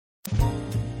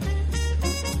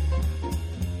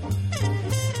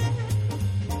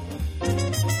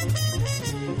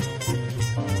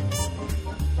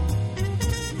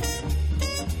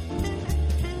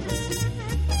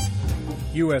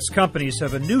U.S. companies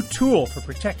have a new tool for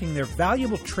protecting their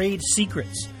valuable trade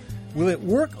secrets. Will it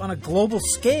work on a global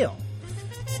scale?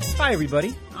 Hi,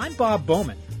 everybody. I'm Bob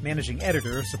Bowman, managing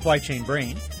editor of Supply Chain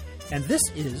Brain, and this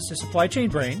is the Supply Chain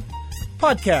Brain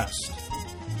podcast.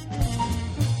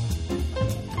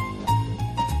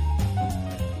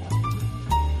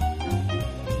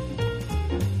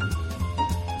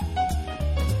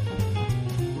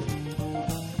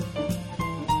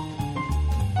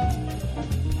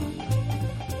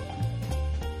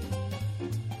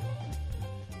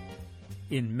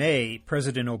 In May,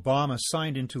 President Obama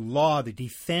signed into law the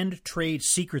Defend Trade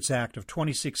Secrets Act of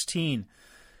 2016.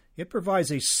 It provides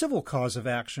a civil cause of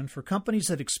action for companies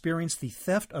that experience the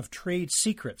theft of trade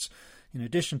secrets, in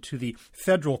addition to the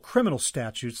federal criminal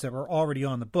statutes that were already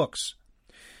on the books.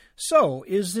 So,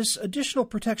 is this additional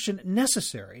protection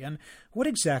necessary, and what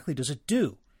exactly does it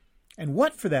do? And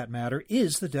what, for that matter,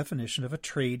 is the definition of a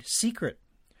trade secret?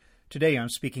 Today I'm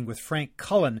speaking with Frank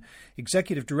Cullen,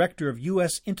 Executive Director of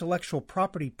U.S. Intellectual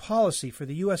Property Policy for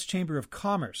the U.S. Chamber of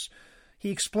Commerce. He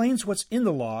explains what's in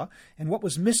the law and what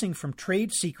was missing from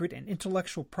trade secret and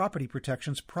intellectual property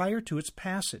protections prior to its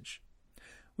passage.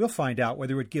 We'll find out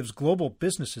whether it gives global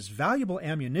businesses valuable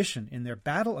ammunition in their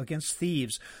battle against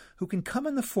thieves who can come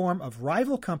in the form of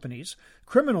rival companies,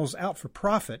 criminals out for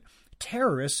profit,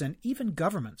 terrorists, and even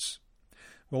governments.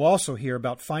 We'll also hear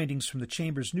about findings from the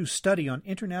Chamber's new study on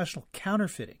international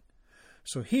counterfeiting.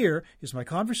 So here is my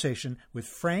conversation with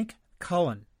Frank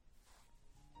Cullen.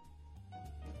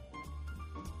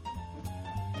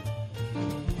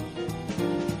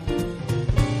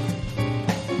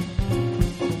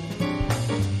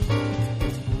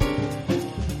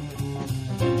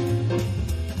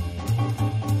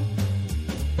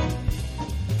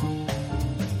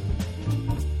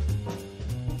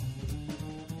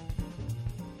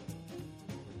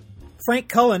 Frank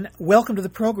Cullen, welcome to the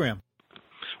program.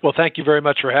 Well, thank you very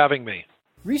much for having me.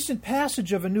 Recent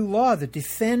passage of a new law, the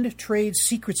Defend Trade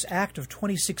Secrets Act of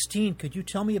 2016. Could you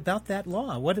tell me about that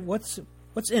law? What's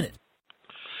in it?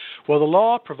 Well, the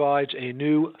law provides a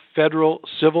new federal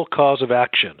civil cause of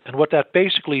action, and what that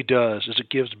basically does is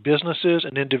it gives businesses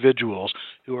and individuals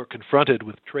who are confronted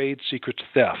with trade secrets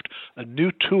theft a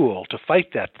new tool to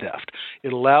fight that theft.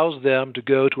 It allows them to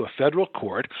go to a federal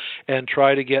court and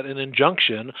try to get an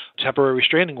injunction, temporary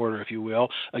restraining order, if you will,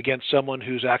 against someone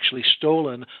who's actually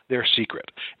stolen their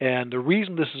secret. And the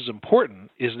reason this is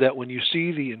important is that when you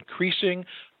see the increasing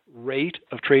rate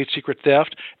of trade secret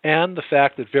theft and the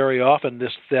fact that very often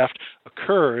this theft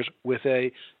occurs with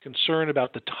a concern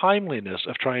about the timeliness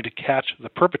of trying to catch the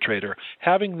perpetrator,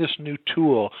 having this new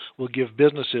tool will give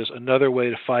businesses another way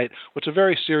to fight what's a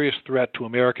very serious threat to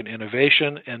American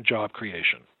innovation and job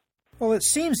creation. Well, it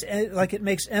seems like it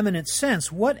makes eminent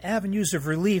sense. What avenues of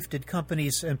relief did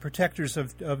companies and protectors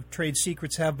of trade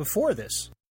secrets have before this?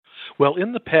 Well,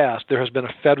 in the past, there has been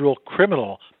a federal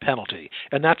criminal penalty,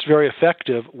 and that's very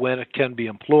effective when it can be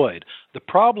employed. The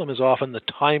problem is often the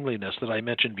timeliness that I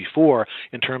mentioned before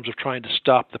in terms of trying to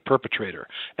stop the perpetrator.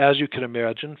 As you can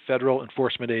imagine, federal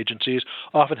enforcement agencies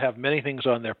often have many things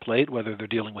on their plate, whether they're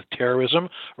dealing with terrorism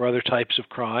or other types of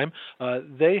crime.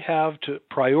 They have to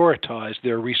prioritize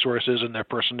their resources and their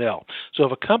personnel. So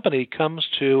if a company comes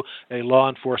to a law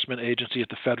enforcement agency at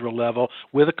the federal level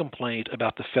with a complaint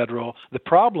about the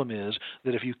problem is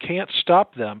that if you can't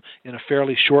stop them in a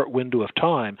fairly short window of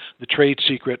time, the trade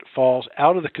secret falls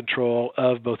out of the control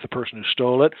of both the person who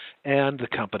stole it and the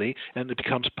company, and it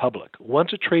becomes public.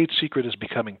 Once a trade secret is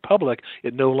becoming public,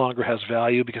 it no longer has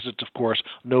value because it's, of course,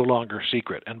 no longer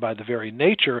secret. And by the very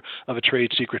nature of a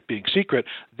trade secret being secret,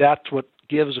 that's what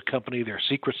gives a company their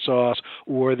secret sauce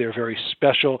or their very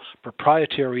special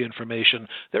proprietary information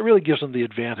that really gives them the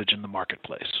advantage in the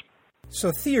marketplace. So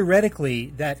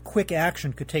theoretically, that quick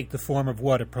action could take the form of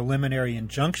what, a preliminary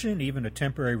injunction, even a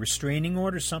temporary restraining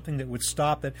order, something that would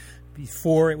stop it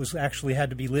before it was actually had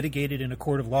to be litigated in a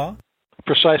court of law?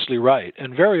 Precisely right.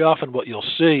 And very often what you'll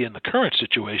see in the current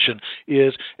situation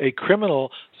is a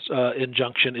criminal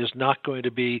injunction is not going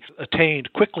to be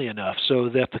attained quickly enough so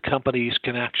that the companies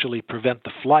can actually prevent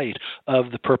the flight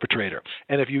of the perpetrator.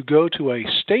 And if you go to a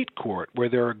state court where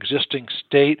there are existing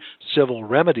state civil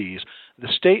remedies, the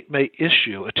state may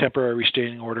issue a temporary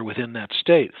restraining order within that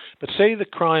state. But say the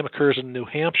crime occurs in New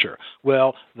Hampshire.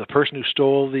 Well, the person who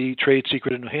stole the trade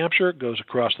secret in New Hampshire goes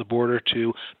across the border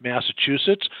to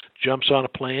Massachusetts, jumps on a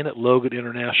plane at Logan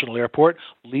International Airport,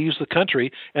 leaves the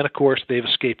country, and of course they've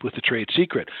escaped with the trade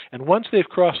secret. And once they've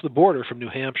crossed the border from New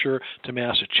Hampshire to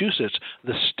Massachusetts,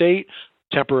 the state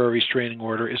temporary restraining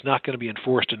order is not going to be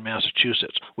enforced in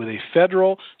Massachusetts. With a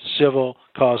federal civil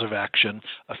cause of action,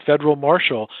 a federal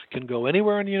marshal can go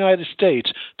anywhere in the United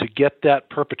States to get that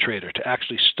perpetrator, to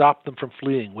actually stop them from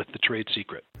fleeing with the trade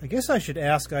secret. I guess I should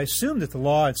ask, I assume that the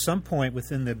law at some point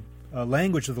within the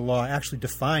language of the law actually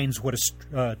defines what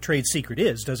a trade secret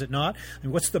is, does it not?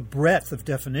 And what's the breadth of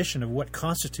definition of what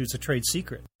constitutes a trade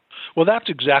secret? Well, that's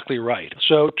exactly right.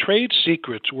 So trade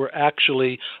secrets were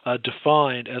actually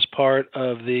defined as part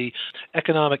of the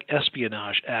Economic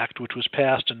Espionage Act, which was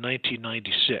passed in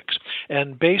 1996.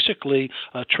 And basically,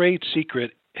 a trade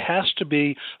secret has to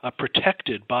be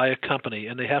protected by a company,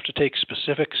 and they have to take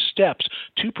specific steps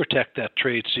to protect that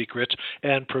trade secret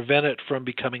and prevent it from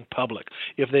becoming public.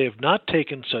 If they have not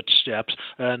taken such steps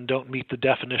and don't meet the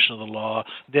definition of the law,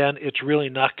 then it's really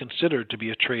not considered to be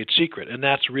a trade secret. And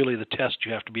that's really the test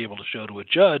you have to be able to show to a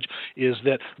judge, is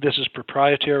that this is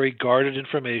proprietary, guarded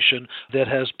information that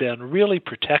has been really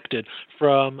protected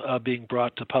from being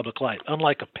brought to public light.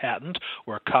 Unlike a patent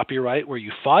or a copyright where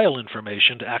you file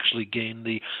information to actually gain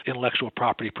the intellectual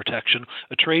property protection,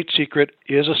 a trade secret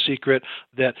is a secret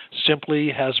that simply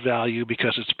has value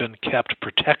because it's been kept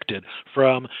protected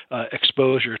from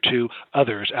exposure to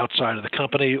others outside of the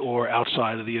company or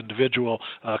outside of the individual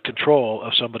control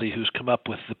of somebody who's come up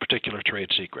with the particular trade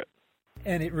secret.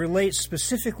 And it relates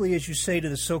specifically, as you say, to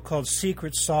the so-called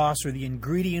secret sauce or the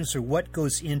ingredients or what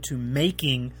goes into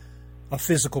making a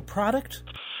physical product?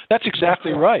 That's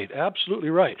exactly right. Absolutely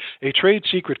right. A trade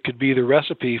secret could be the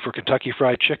recipe for Kentucky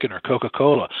Fried Chicken or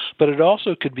Coca-Cola, but it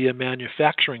also could be a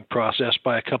manufacturing process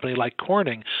by a company like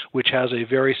Corning, which has a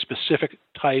very specific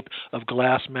type of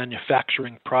glass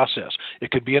manufacturing process.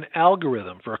 It could be an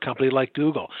algorithm for a company like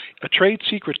Google. A trade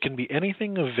secret can be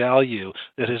anything of value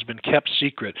that has been kept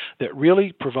secret that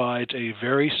really provides a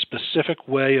very specific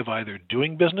way of either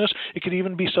doing business. It could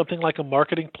even be something like a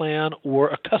marketing plan or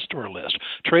a customer list.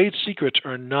 Trade secrets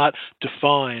are not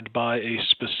defined by a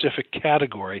specific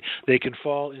category. They can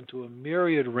fall into a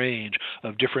myriad range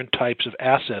of different types of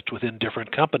assets within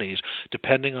different companies,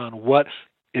 depending on what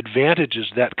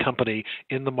advantages that company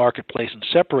in the marketplace and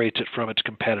separates it from its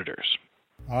competitors.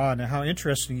 Now how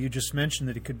interesting. You just mentioned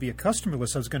that it could be a customer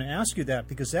list. I was going to ask you that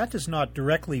because that does not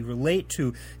directly relate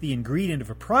to the ingredient of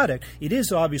a product. It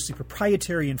is obviously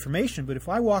proprietary information, but if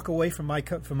I walk away from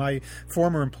my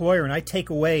former employer and I take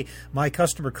away my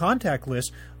customer contact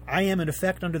list, I am in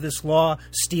effect under this law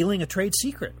stealing a trade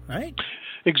secret, right?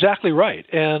 Exactly right.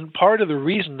 And part of the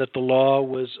reason that the law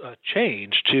was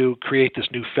changed to create this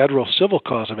new federal civil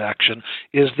cause of action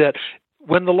is that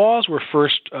when the laws were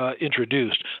first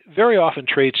introduced, very often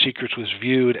trade secrets was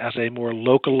viewed as a more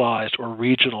localized or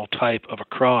regional type of a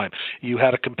crime. You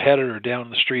had a competitor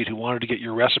down the street who wanted to get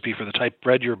your recipe for the type of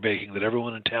bread you're baking that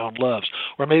everyone in town loves.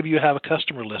 Or maybe you have a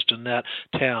customer list in that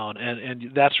town, and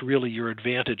that's really your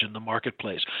advantage in the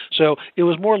marketplace. So it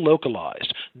was more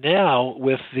localized. Now,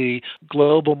 with the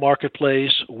global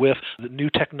marketplace, with the new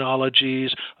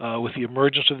technologies, with the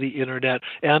emergence of the Internet,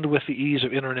 and with the ease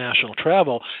of international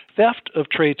travel, theft of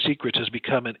trade secrets has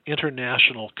become an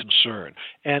international concern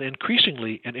and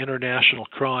increasingly an international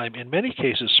crime, in many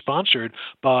cases sponsored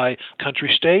by country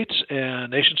states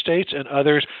and nation states and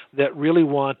others that really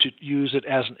want to use it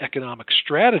as an economic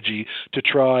strategy to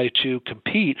try to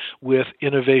compete with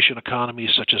innovation economies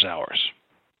such as ours.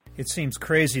 It seems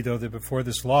crazy, though, that before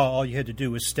this law, all you had to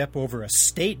do was step over a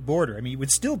state border. I mean, you would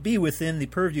still be within the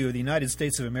purview of the United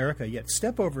States of America, yet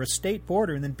step over a state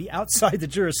border and then be outside the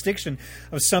jurisdiction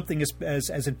of something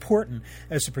as important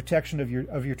as the protection of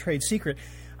your trade secret.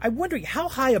 I'm wondering, how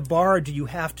high a bar do you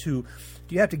have to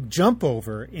jump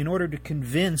over in order to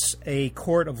convince a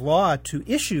court of law to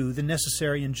issue the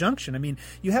necessary injunction? I mean,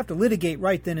 you have to litigate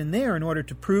right then and there in order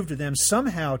to prove to them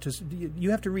somehow,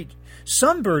 you have to reach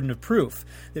some burden of proof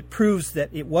that proves that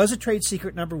it was a trade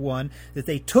secret, number one, that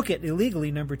they took it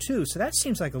illegally, number two. So that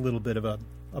seems like a little bit of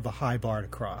a high bar to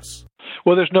cross.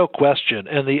 Well, there's no question,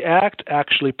 and the Act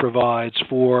actually provides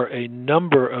for a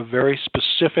number of very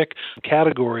specific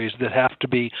categories that have to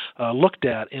be looked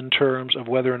at in terms of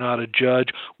whether or not a judge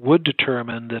would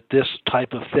determine that this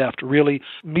type of theft really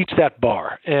meets that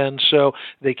bar. And so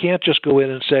they can't just go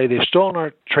in and say, they've stolen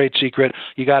our trade secret,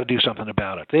 you got to do something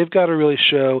about it. They've got to really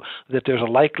show that there's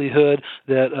a likelihood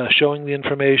that showing the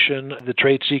information, the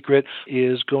trade secret,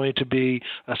 is going to be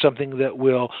something that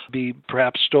will be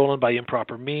perhaps stolen by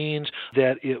improper means.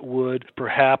 that it would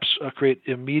perhaps create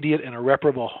immediate and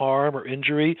irreparable harm or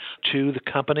injury to the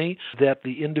company, that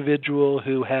the individual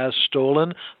who has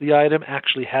stolen the item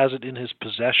actually has it in his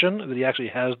possession, that he actually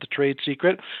has the trade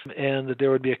secret, and that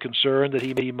there would be a concern that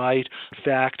he might, in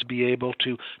fact, be able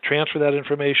to transfer that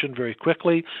information very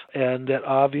quickly, and that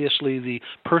obviously the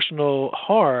personal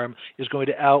harm is going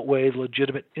to outweigh the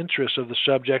legitimate interests of the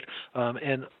subject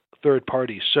and third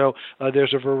parties. So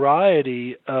there's a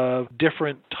variety of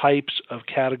different types of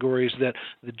categories that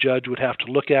the judge would have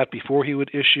to look at before he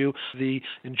would issue the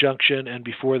injunction and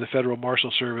before the Federal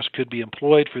Marshal Service could be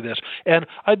employed for this. And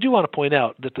I do want to point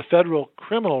out that the federal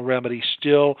criminal remedy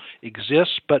still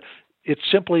exists, but it's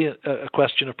simply a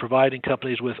question of providing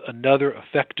companies with another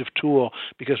effective tool,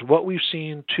 because what we've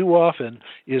seen too often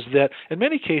is that, in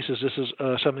many cases, this is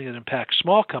something that impacts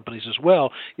small companies as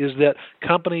well, is that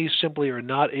companies simply are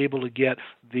not able to get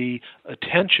the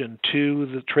attention to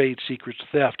the trade secrets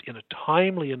theft in a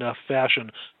timely enough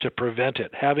fashion to prevent it.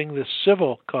 Having this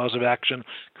civil cause of action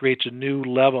creates a new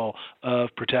level of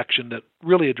protection that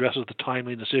really addresses the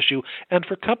timeliness issue. And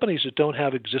for companies that don't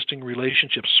have existing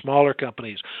relationships, smaller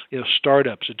companies,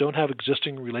 startups that don't have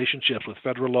existing relationships with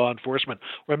federal law enforcement,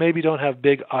 or maybe don't have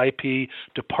big IP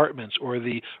departments or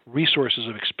the resources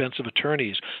of expensive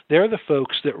attorneys, they're the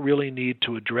folks that really need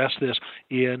to address this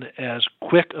in as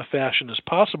quick a fashion as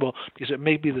possible, because it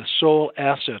may be the sole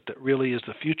asset that really is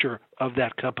the future of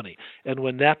that company. And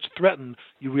when that's threatened,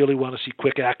 you really want to see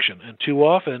quick action. And too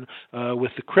often,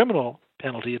 with the criminal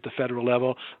penalty at the federal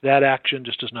level, that action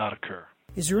just does not occur.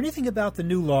 Is there anything about the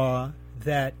new law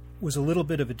that was a little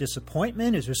bit of a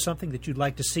disappointment? Is there something that you'd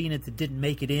like to see in it that didn't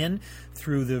make it in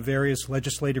through the various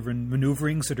legislative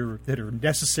maneuverings that are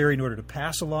necessary in order to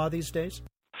pass a law these days?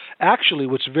 Actually,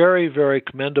 what's very, very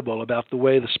commendable about the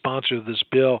way the sponsor of this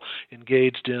bill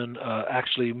engaged in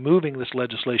actually moving this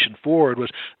legislation forward was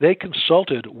they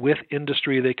consulted with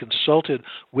industry, they consulted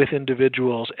with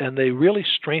individuals, and they really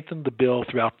strengthened the bill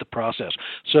throughout the process.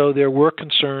 So there were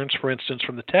concerns, for instance,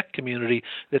 from the tech community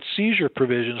that seizure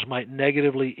provisions might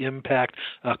negatively impact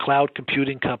cloud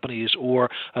computing companies or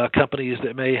companies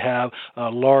that may have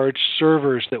large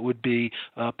servers that would be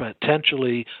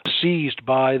potentially seized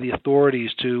by the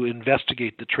authorities to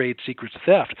investigate the trade secrets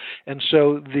theft. And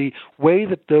so the way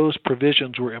that those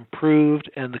provisions were improved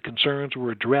and the concerns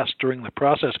were addressed during the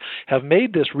process have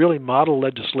made this really model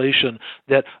legislation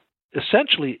that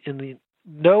essentially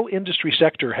no industry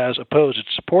sector has opposed.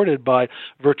 It's supported by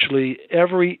virtually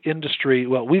every industry.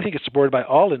 Well, we think it's supported by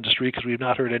all industry because we've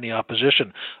not heard any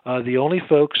opposition. The only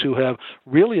folks who have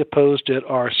really opposed it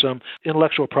are some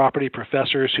intellectual property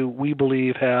professors who we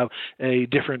believe have a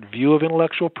different view of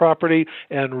intellectual property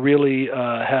and really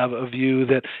have a view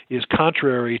that is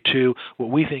contrary to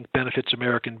what we think benefits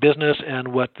American business and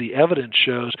what the evidence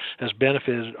shows has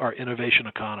benefited our innovation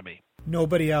economy.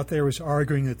 Nobody out there is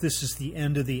arguing that this is the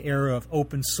end of the era of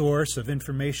open source, of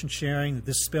information sharing, that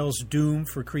this spells doom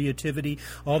for creativity,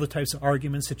 all the types of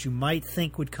arguments that you might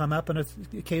think would come up in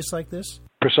a case like this?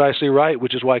 Precisely right,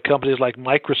 which is why companies like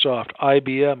Microsoft,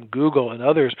 IBM, Google, and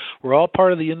others were all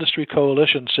part of the industry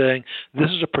coalition saying this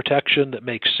is a protection that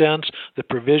makes sense. The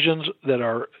provisions that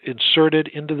are inserted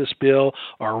into this bill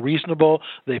are reasonable.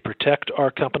 They protect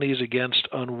our companies against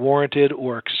unwarranted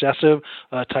or excessive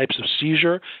types of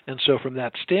seizure. And so from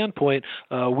that standpoint,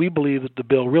 we believe that the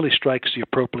bill really strikes the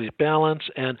appropriate balance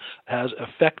and has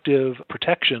effective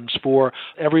protections for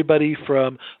everybody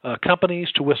from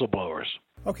companies to whistleblowers.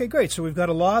 Okay, great. So we've got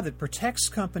a law that protects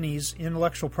companies'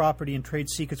 intellectual property and trade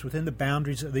secrets within the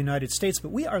boundaries of the United States,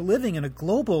 but we are living in a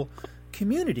global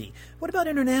community. What about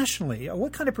internationally?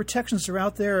 What kind of protections are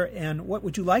out there, and what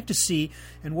would you like to see,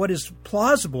 and what is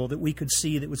plausible that we could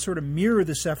see that would sort of mirror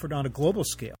this effort on a global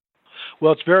scale?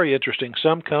 Well, it's very interesting.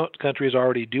 Some countries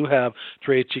already do have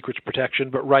trade secrets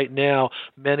protection, but right now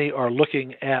many are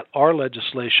looking at our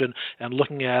legislation and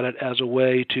looking at it as a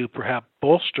way to perhaps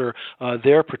bolster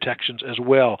their protections as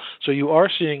well. So you are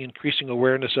seeing increasing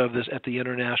awareness of this at the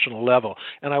international level.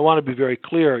 And I want to be very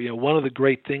clear, one of the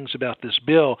great things about this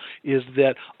bill is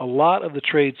that a lot of the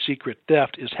trade secret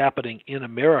theft is happening in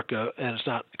America, and it's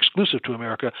not exclusive to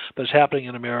America, but it's happening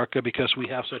in America because we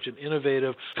have such an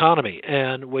innovative economy.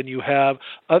 And when you have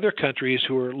other countries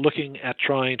who are looking at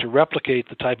trying to replicate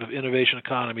the type of innovation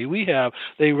economy we have,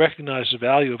 they recognize the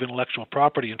value of intellectual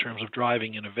property in terms of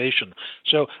driving innovation.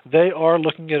 So they are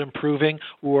looking at improving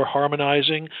or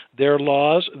harmonizing their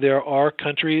laws. There are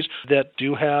countries that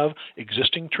do have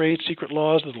existing trade secret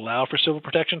laws that allow for civil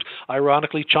protections.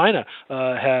 Ironically, China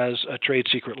has a trade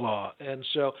secret law. And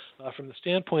so from the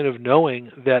standpoint of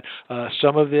knowing that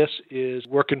some of this is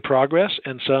work in progress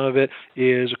and some of it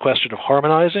is a question of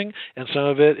harmonizing and some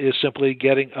of it is simply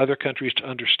getting other countries to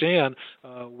understand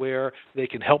where they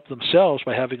can help themselves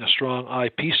by having a strong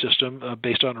IP system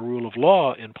based on a rule of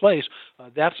law in place.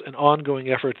 That's an ongoing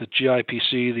effort that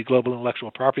GIPC, the Global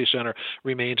Intellectual Property Center,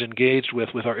 remains engaged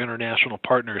with our international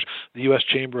partners. The U.S.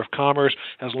 Chamber of Commerce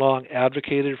has long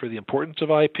advocated for the importance of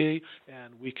IP,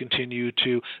 and we continue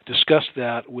to discuss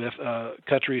that with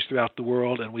countries throughout the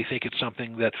world, and we think it's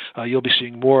something that you'll be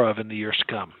seeing more of in the years to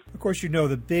come. Of course, you know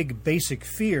the big basic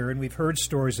fear, and we've heard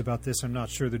stories about this. I'm not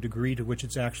sure the degree to which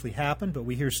it's actually happened, but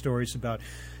we hear stories about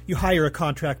you hire a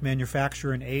contract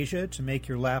manufacturer in Asia to make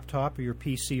your laptop or your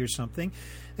PC or something.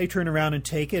 They turn around and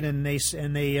take it, and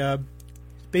they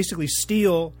basically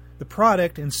steal the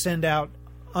product and send out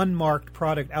unmarked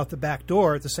product out the back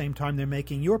door at the same time they're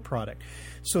making your product.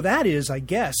 So that is, I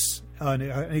guess, an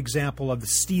example of the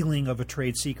stealing of a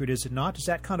trade secret, is it not? Does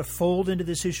that kind of fold into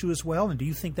this issue as well? And do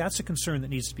you think that's a concern that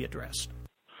needs to be addressed?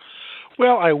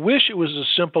 Well, I wish it was as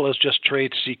simple as just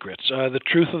trade secrets. The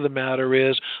truth of the matter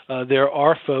is there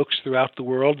are folks throughout the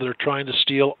world that are trying to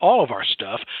steal all of our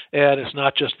stuff, and it's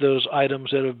not just those items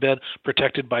that have been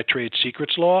protected by trade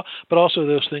secrets law, but also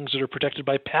those things that are protected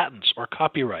by patents or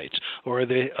copyrights, or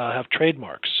they have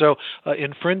trademarks. So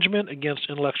infringement against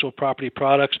intellectual property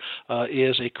products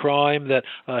is a crime that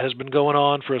has been going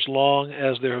on for as long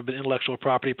as there have been intellectual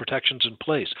property protections in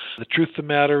place. The truth of the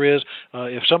matter is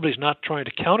if somebody's not trying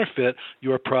to counterfeit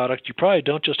your product, you probably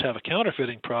don't just have a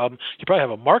counterfeiting problem, you probably have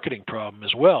a marketing problem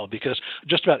as well, because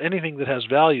just about anything that has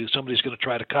value, somebody's going to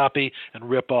try to copy and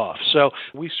rip off. So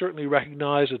we certainly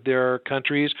recognize that there are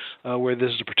countries where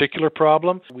this is a particular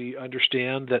problem. We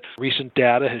understand that recent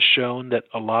data has shown that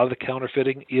a lot of the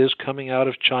counterfeiting is coming out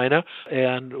of China,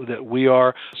 and that we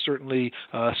are certainly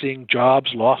seeing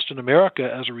jobs lost in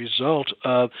America as a result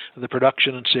of the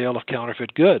production and sale of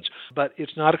counterfeit goods. But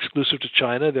it's not exclusive to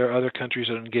China. There are other countries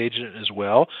that engage in it as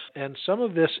well. And some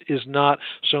of this is not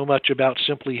so much about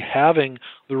simply having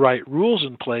the right rules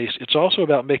in place. It's also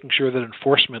about making sure that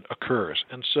enforcement occurs.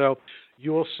 And so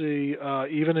you will see,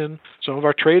 even in some of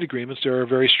our trade agreements, there are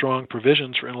very strong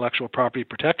provisions for intellectual property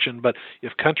protection, but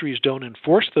if countries don't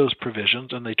enforce those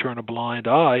provisions and they turn a blind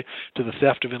eye to the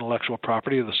theft of intellectual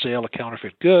property or the sale of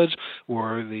counterfeit goods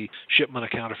or the shipment of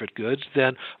counterfeit goods,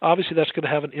 then obviously that's going to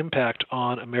have an impact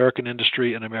on American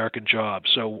industry and American jobs.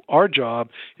 So our job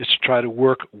is to try to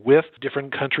work with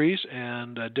different countries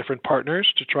and different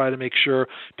partners to try to make sure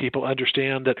people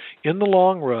understand that in the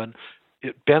long run,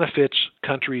 it benefits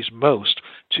countries most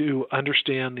to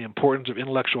understand the importance of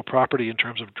intellectual property in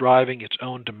terms of driving its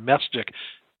own domestic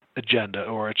agenda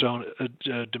or its own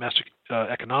domestic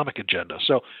economic agenda.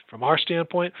 So from our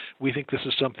standpoint, we think this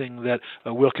is something that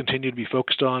will continue to be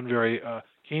focused on very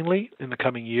keenly in the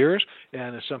coming years,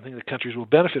 and it's something that countries will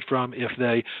benefit from if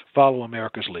they follow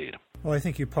America's lead. Well, I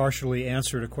think you partially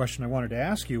answered a question I wanted to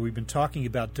ask you. We've been talking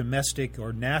about domestic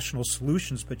or national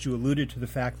solutions, but you alluded to the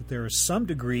fact that there is some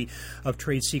degree of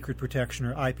trade secret protection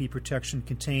or IP protection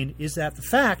contained. Is that the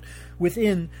fact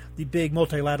within the big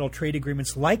multilateral trade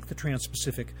agreements like the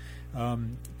Trans-Pacific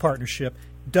Partnership?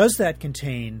 Does that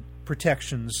contain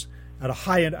protections at a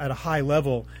high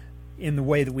level in the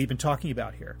way that we've been talking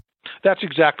about here? That's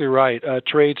exactly right.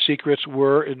 Trade secrets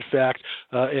were, in fact,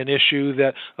 an issue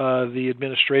that the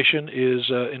administration is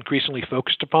increasingly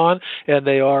focused upon, and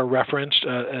they are referenced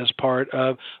as part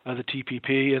of the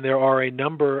TPP. And there are a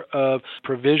number of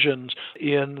provisions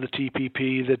in the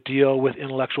TPP that deal with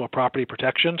intellectual property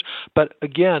protections. But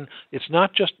again, it's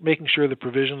not just making sure the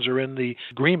provisions are in the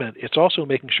agreement. It's also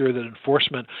making sure that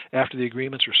enforcement after the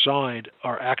agreements are signed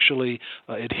are actually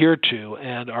adhered to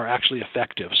and are actually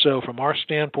effective. So from our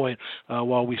standpoint,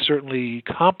 while we certainly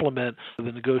compliment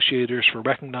the negotiators for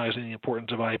recognizing the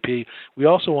importance of IP, we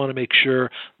also want to make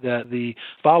sure that the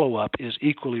follow-up is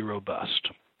equally robust.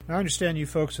 I understand you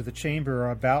folks at the Chamber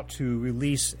are about to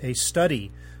release a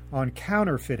study on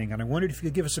counterfeiting, and I wondered if you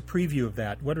could give us a preview of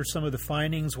that. What are some of the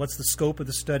findings? What's the scope of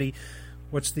the study?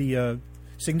 What's the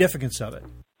significance of it?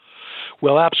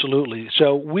 Well, absolutely.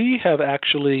 So we have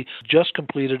actually just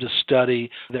completed a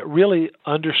study that really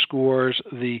underscores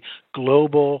the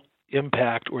global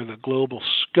impact or the global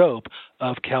scope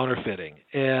of counterfeiting.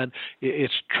 And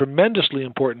it's a tremendously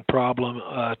important problem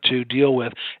to deal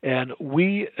with. And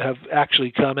we have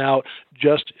actually come out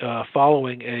just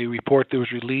following a report that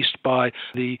was released by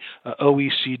the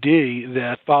OECD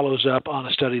that follows up on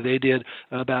a study they did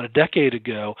about a decade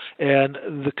ago. And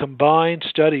the combined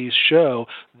studies show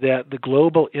that the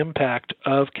global impact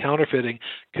of counterfeiting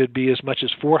could be as much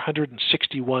as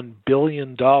 $461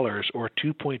 billion, or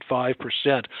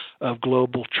 2.5% of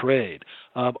global trade.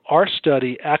 Our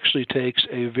study actually takes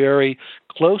a very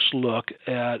close look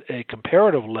at a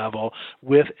comparative level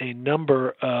with a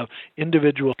number of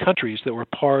individual countries that were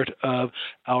part of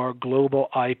our global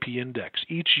IP index.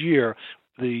 Each year,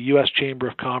 the U.S. Chamber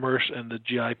of Commerce and the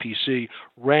GIPC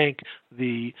rank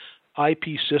the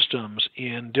IP systems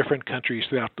in different countries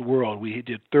throughout the world. We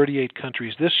did 38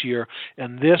 countries this year,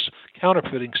 and this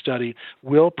counterfeiting study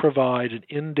will provide an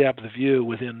in-depth view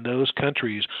within those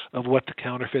countries of what the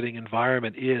counterfeiting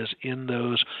environment is in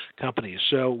those companies.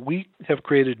 So we have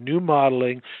created new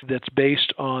modeling that's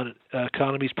based on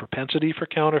economy's propensity for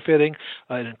counterfeiting.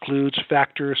 It includes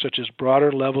factors such as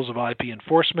broader levels of IP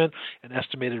enforcement and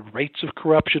estimated rates of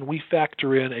corruption. We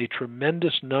factor in a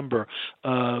tremendous number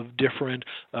of different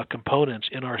components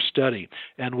in our study.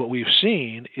 And what we've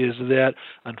seen is that,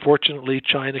 unfortunately,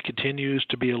 China continues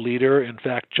to be a leader. In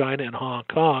fact, China and Hong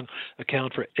Kong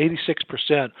account for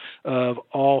 86% of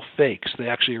all fakes. They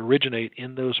actually originate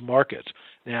in those markets.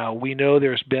 Now, we know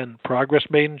there's been progress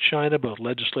made in China, both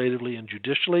legislatively and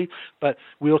judicially, but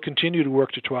we'll continue to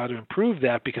work to try to improve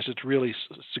that because it's really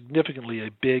significantly a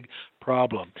big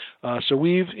problem. So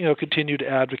we've continued to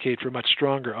advocate for much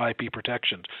stronger IP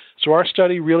protections. So our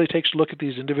study really takes a look at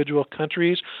these individual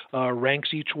countries,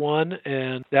 ranks each one,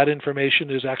 and that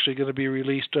information is actually going to be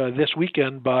released this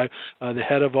weekend by the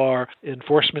head of our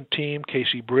enforcement team,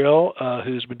 Casey Brill,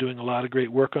 who's been doing a lot of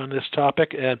great work on this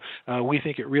topic, and we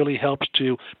think it really helps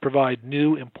to provide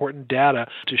new important data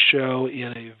to show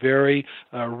in a very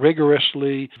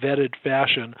rigorously vetted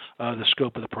fashion the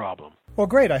scope of the problem. Well,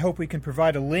 great. I hope we can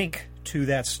provide a link to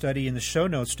that study in the show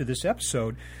notes to this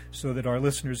episode so that our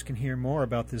listeners can hear more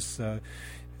about this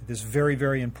very,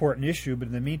 very important issue. But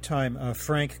in the meantime,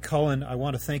 Frank Cullen, I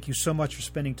want to thank you so much for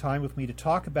spending time with me to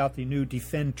talk about the new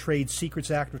Defend Trade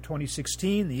Secrets Act of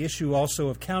 2016, the issue also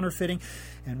of counterfeiting,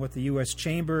 and what the U.S.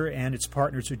 Chamber and its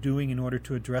partners are doing in order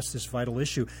to address this vital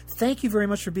issue. Thank you very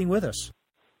much for being with us.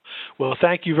 Well,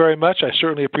 thank you very much. I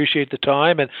certainly appreciate the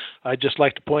time, and I'd just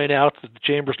like to point out that the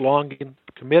Chamber's long been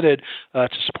committed to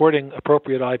supporting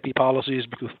appropriate IP policies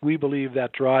because we believe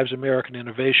that drives American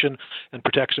innovation and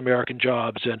protects American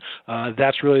jobs, and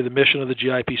that's really the mission of the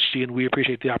GIPC, and we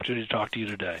appreciate the opportunity to talk to you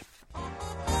today.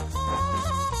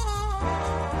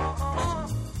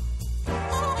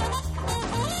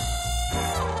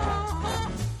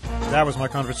 That was my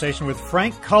conversation with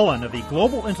Frank Cullen of the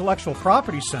Global Intellectual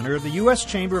Property Center of the U.S.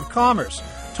 Chamber of Commerce,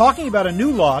 talking about a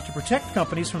new law to protect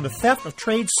companies from the theft of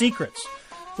trade secrets.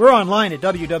 We're online at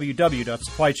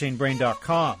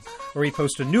www.supplychainbrain.com, where we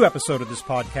post a new episode of this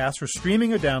podcast for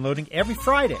streaming or downloading every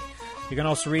Friday. You can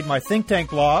also read my think tank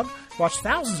blog, watch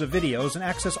thousands of videos, and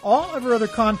access all of our other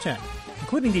content,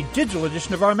 including the digital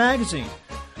edition of our magazine.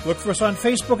 Look for us on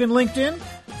Facebook and LinkedIn.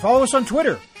 Follow us on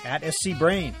Twitter at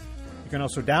SCBrain. You can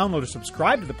also download or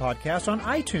subscribe to the podcast on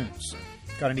iTunes.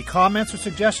 Got any comments or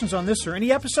suggestions on this or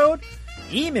any episode?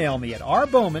 Email me at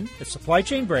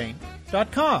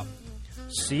rbowman@supplychainbrain.com.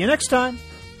 See you next time.